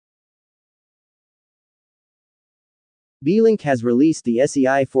Beelink has released the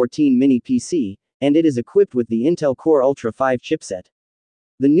SEi14 mini PC, and it is equipped with the Intel Core Ultra 5 chipset.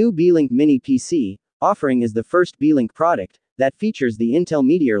 The new Beelink mini PC offering is the first Beelink product that features the Intel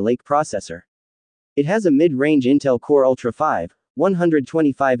Meteor Lake processor. It has a mid-range Intel Core Ultra 5,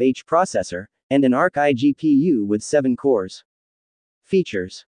 125H processor, and an Arc iGPU with 7 cores.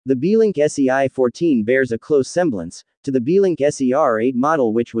 Features. The Beelink SEi14 bears a close semblance to the Beelink SEi14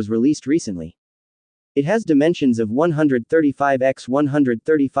 model which was released recently. It has dimensions of 135x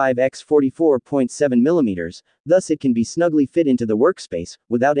 135x 44.7 mm, thus it can be snugly fit into the workspace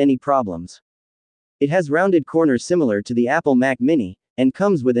without any problems. It has rounded corners similar to the Apple Mac Mini, and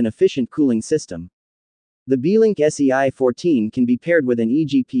comes with an efficient cooling system. The Beelink SEi14 can be paired with an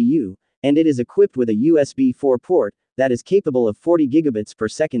eGPU, and it is equipped with a USB 4 port that is capable of 40 gigabits per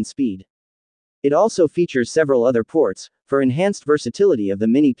second speed. It also features several other ports for enhanced versatility of the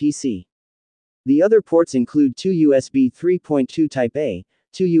mini PC. The other ports include 2 USB 3.2 Type-A,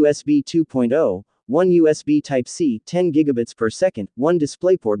 2 USB 2.0, 1 USB Type-C 10 gigabits per second, 1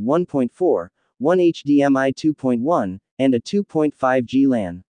 DisplayPort 1.4, 1 HDMI 2.1, and a 2.5G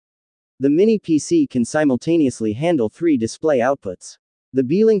LAN. The mini PC can simultaneously handle 3 display outputs. The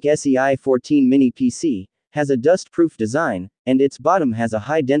Beelink SEi14 mini PC has a dust-proof design, and its bottom has a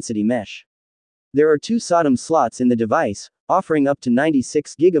high-density mesh. There are 2 SODIMM slots in the device, offering up to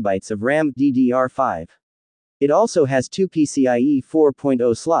 96 GB of RAM DDR5. It also has 2 PCIe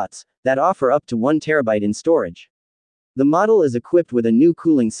 4.0 slots that offer up to 1 TB in storage. The model is equipped with a new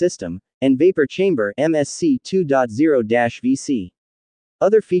cooling system and vapor chamber MSC 2.0-VC.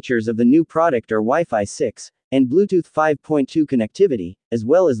 Other features of the new product are Wi-Fi 6 and Bluetooth 5.2 connectivity, as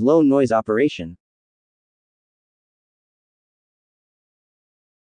well as low noise operation.